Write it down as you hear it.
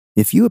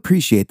If you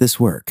appreciate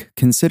this work,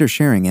 consider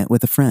sharing it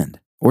with a friend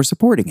or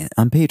supporting it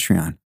on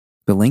Patreon.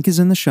 The link is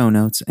in the show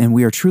notes, and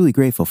we are truly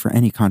grateful for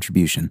any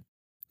contribution.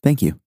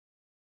 Thank you.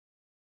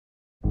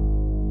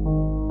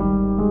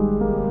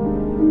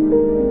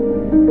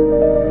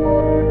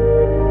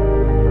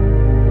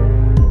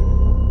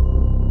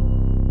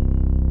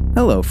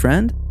 Hello,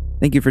 friend.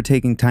 Thank you for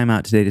taking time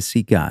out today to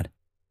seek God.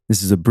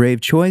 This is a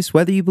brave choice,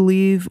 whether you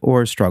believe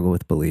or struggle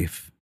with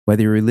belief,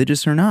 whether you're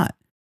religious or not.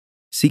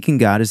 Seeking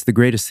God is the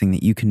greatest thing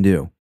that you can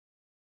do.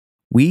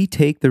 We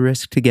take the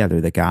risk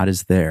together that God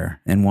is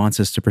there and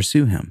wants us to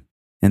pursue Him,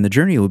 and the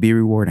journey will be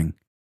rewarding.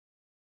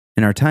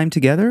 In our time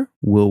together,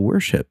 we'll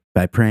worship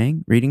by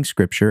praying, reading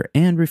Scripture,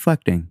 and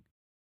reflecting.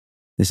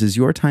 This is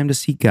your time to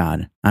seek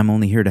God. I'm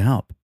only here to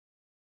help.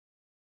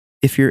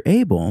 If you're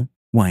able,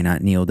 why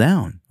not kneel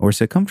down, or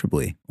sit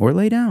comfortably, or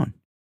lay down?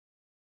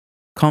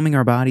 Calming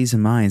our bodies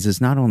and minds is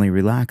not only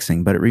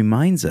relaxing, but it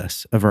reminds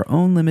us of our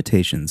own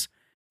limitations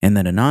and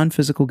that a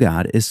non-physical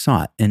God is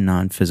sought in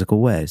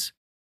non-physical ways.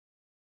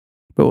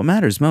 But what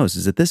matters most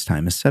is that this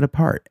time is set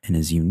apart and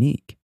is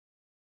unique.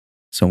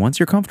 So once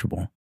you're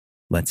comfortable,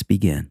 let's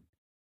begin.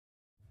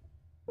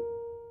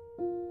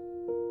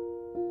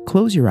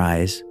 Close your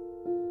eyes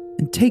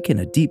and take in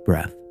a deep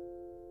breath.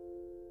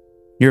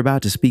 You're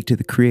about to speak to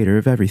the Creator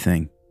of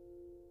everything.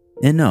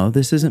 And no,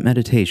 this isn't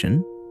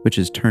meditation, which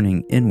is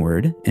turning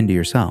inward into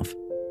yourself.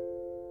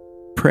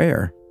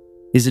 Prayer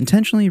is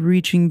intentionally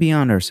reaching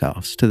beyond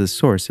ourselves to the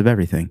source of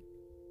everything.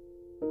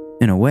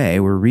 In a way,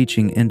 we're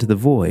reaching into the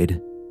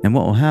void, and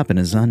what will happen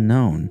is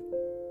unknown.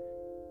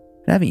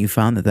 But haven't you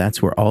found that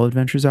that's where all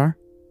adventures are?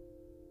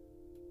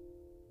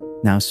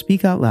 Now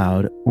speak out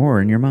loud or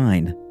in your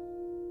mind.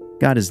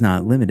 God is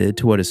not limited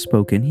to what is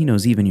spoken. He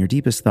knows even your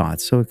deepest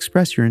thoughts, so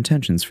express your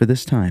intentions for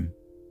this time.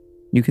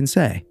 You can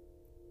say,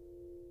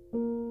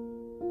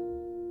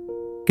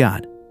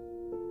 God,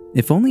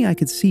 if only I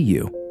could see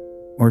you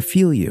or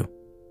feel you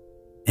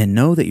and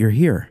know that you're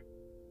here.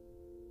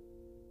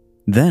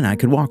 Then I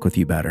could walk with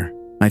you better.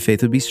 My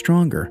faith would be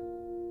stronger.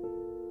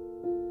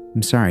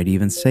 I'm sorry to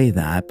even say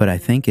that, but I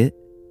think it.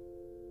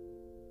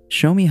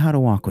 Show me how to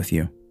walk with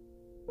you.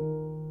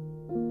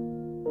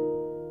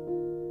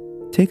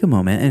 Take a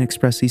moment and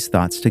express these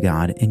thoughts to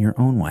God in your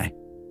own way.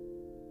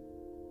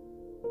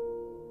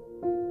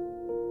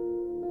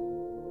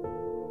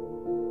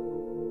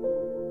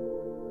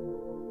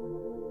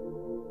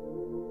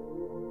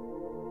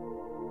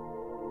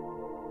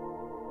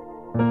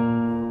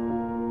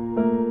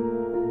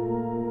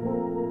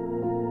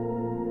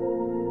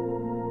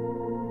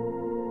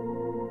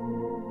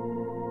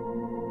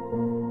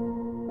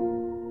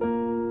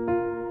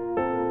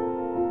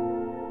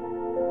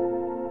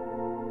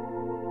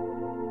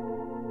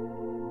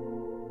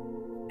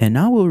 And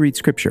now we'll read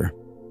Scripture,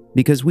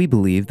 because we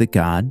believe that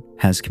God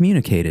has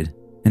communicated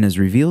and has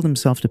revealed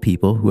Himself to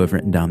people who have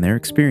written down their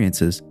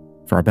experiences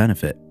for our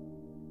benefit.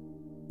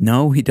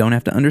 No, we don't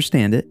have to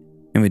understand it,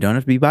 and we don't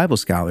have to be Bible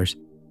scholars.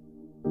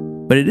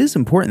 But it is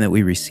important that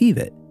we receive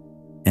it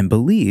and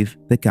believe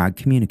that God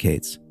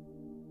communicates.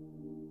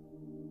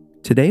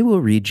 Today we'll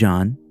read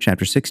John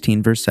chapter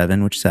 16, verse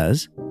 7, which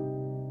says,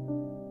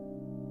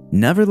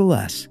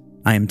 "Nevertheless,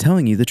 I am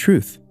telling you the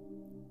truth.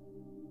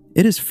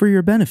 It is for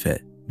your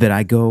benefit that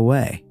I go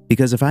away,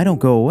 because if I don't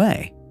go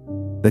away,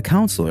 the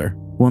Counselor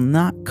will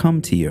not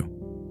come to you.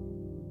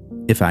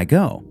 If I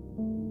go,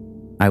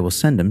 I will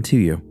send him to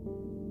you."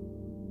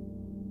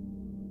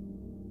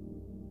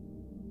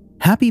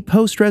 Happy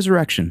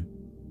post-resurrection.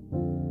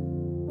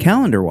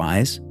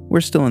 Calendar-wise,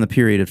 we're still in the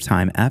period of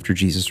time after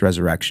Jesus'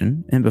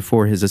 resurrection and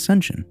before His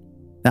ascension.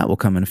 That will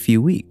come in a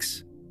few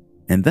weeks.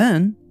 And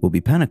then will be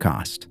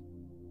Pentecost,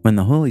 when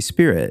the Holy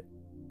Spirit,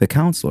 the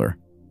Counselor,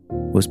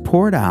 was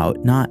poured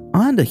out not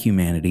onto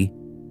humanity,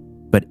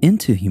 but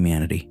into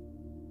humanity.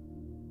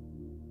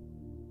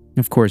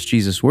 Of course,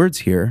 Jesus' words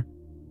here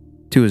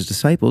to His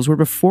disciples were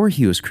before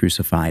He was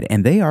crucified,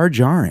 and they are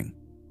jarring.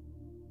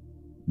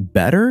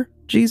 Better,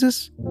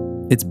 Jesus?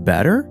 It's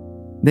better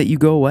that you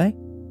go away?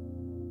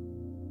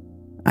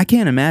 I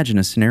can't imagine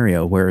a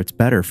scenario where it's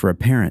better for a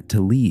parent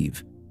to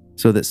leave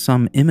so that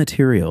some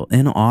immaterial,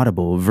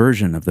 inaudible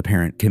version of the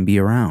parent can be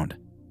around.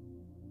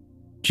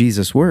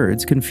 Jesus'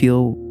 words can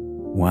feel,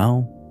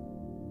 well,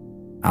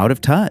 out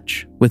of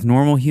touch with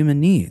normal human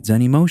needs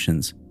and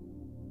emotions.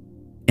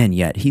 And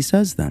yet He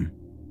says them.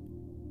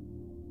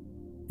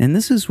 And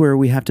this is where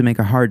we have to make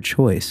a hard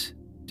choice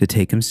to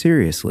take Him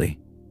seriously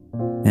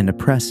and to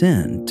press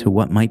in to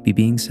what might be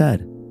being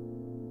said.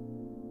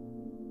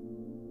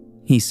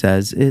 He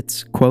says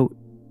it's, quote,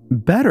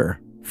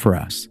 better for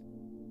us.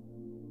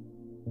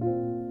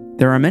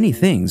 There are many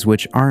things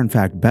which are in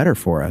fact better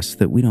for us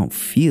that we don't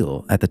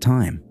feel at the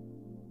time.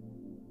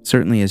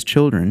 Certainly as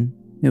children,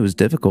 it was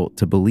difficult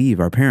to believe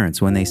our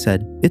parents when they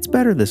said, "It's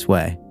better this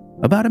way,"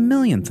 about a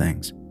million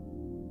things.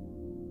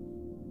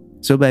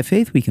 So by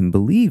faith we can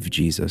believe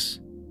Jesus.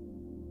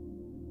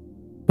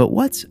 But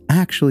what's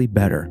actually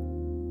better?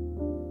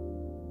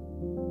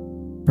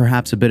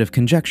 Perhaps a bit of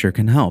conjecture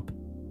can help.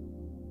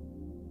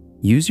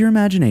 Use your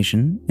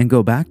imagination and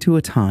go back to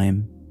a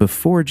time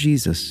before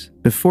Jesus,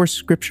 before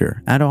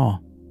Scripture at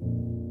all.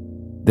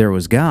 There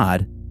was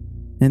God,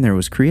 and there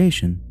was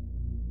creation.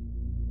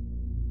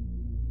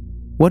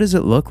 What does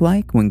it look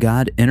like when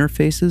God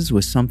interfaces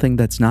with something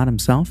that's not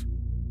himself?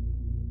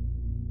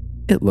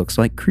 It looks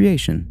like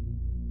creation.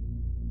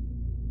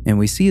 And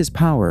we see his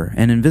power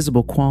and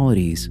invisible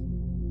qualities.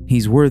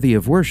 He's worthy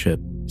of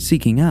worship,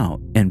 seeking out,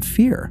 and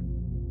fear,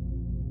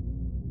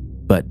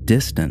 but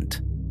distant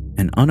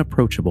and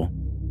unapproachable.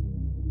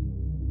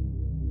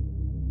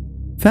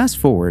 Fast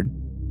forward,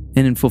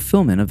 and in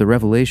fulfillment of the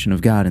revelation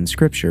of God in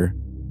Scripture,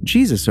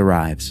 Jesus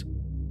arrives.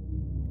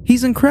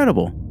 He's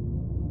incredible.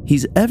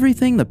 He's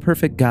everything the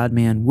perfect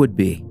God-man would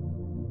be.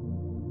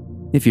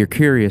 If you're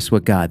curious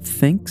what God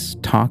thinks,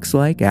 talks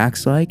like,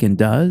 acts like, and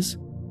does,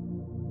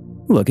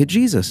 look at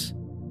Jesus.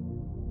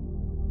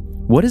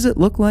 What does it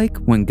look like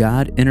when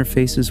God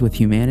interfaces with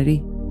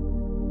humanity?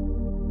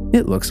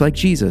 It looks like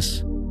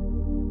Jesus.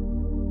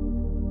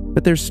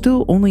 But there's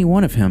still only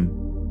one of him,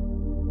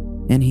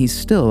 and he's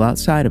still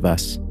outside of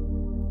us.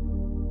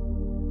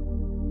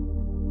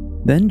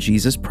 Then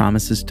Jesus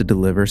promises to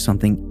deliver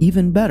something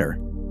even better,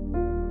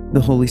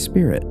 the Holy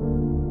Spirit.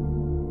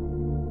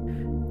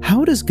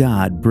 How does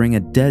God bring a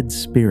dead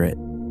spirit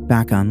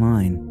back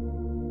online?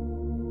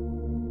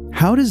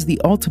 How does the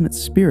ultimate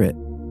spirit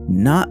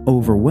not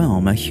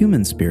overwhelm a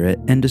human spirit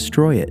and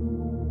destroy it?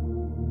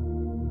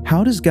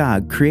 How does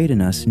God create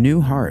in us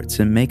new hearts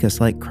and make us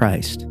like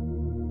Christ?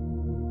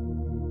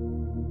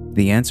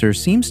 The answer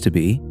seems to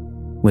be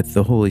with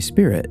the Holy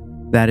Spirit,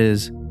 that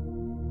is,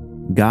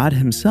 God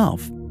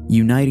himself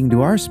uniting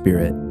to our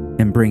spirit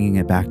and bringing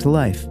it back to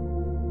life.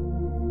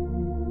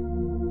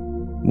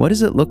 What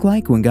does it look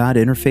like when God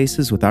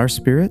interfaces with our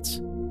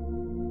spirits?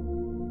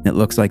 It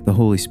looks like the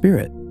Holy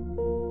Spirit.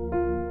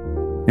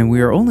 And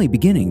we are only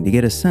beginning to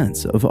get a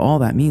sense of all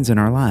that means in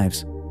our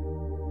lives.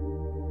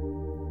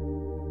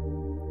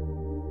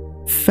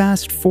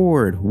 Fast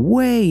forward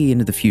way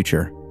into the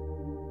future,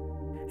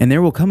 and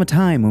there will come a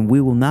time when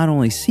we will not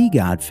only see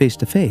God face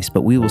to face,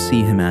 but we will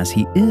see him as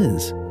he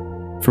is,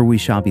 for we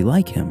shall be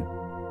like him.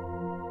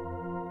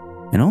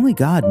 And only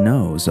God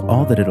knows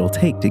all that it'll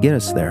take to get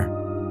us there.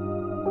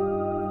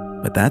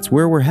 But that's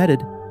where we're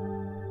headed.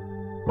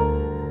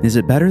 Is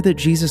it better that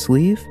Jesus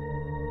leave?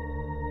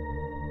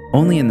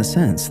 Only in the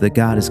sense that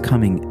God is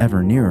coming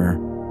ever nearer,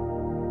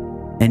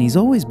 and he's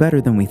always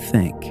better than we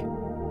think.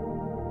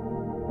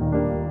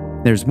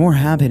 There's more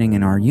happening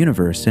in our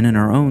universe and in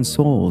our own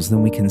souls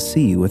than we can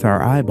see with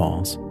our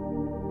eyeballs.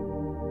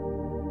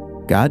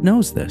 God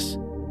knows this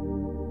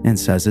and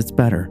says it's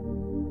better.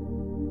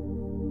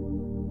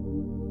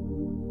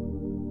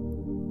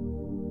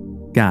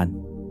 God,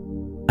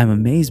 I'm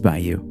amazed by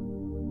you.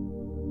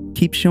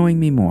 Keep showing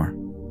me more.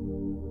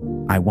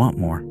 I want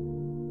more.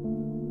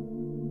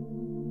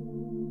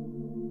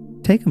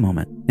 Take a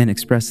moment and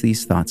express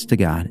these thoughts to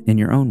God in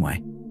your own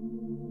way.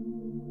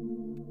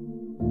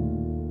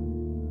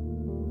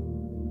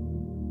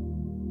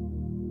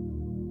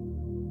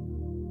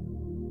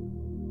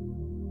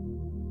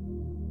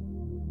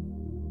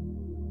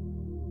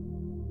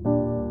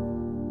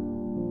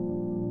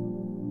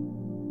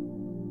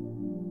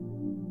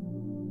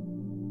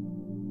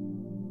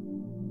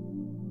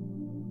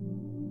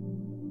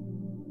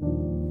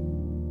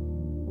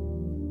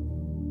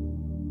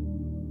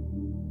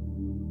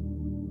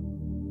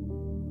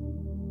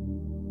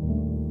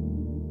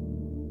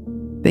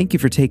 Thank you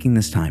for taking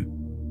this time.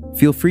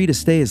 Feel free to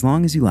stay as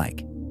long as you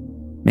like.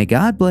 May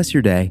God bless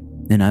your day,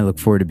 and I look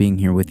forward to being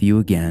here with you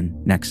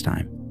again next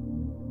time.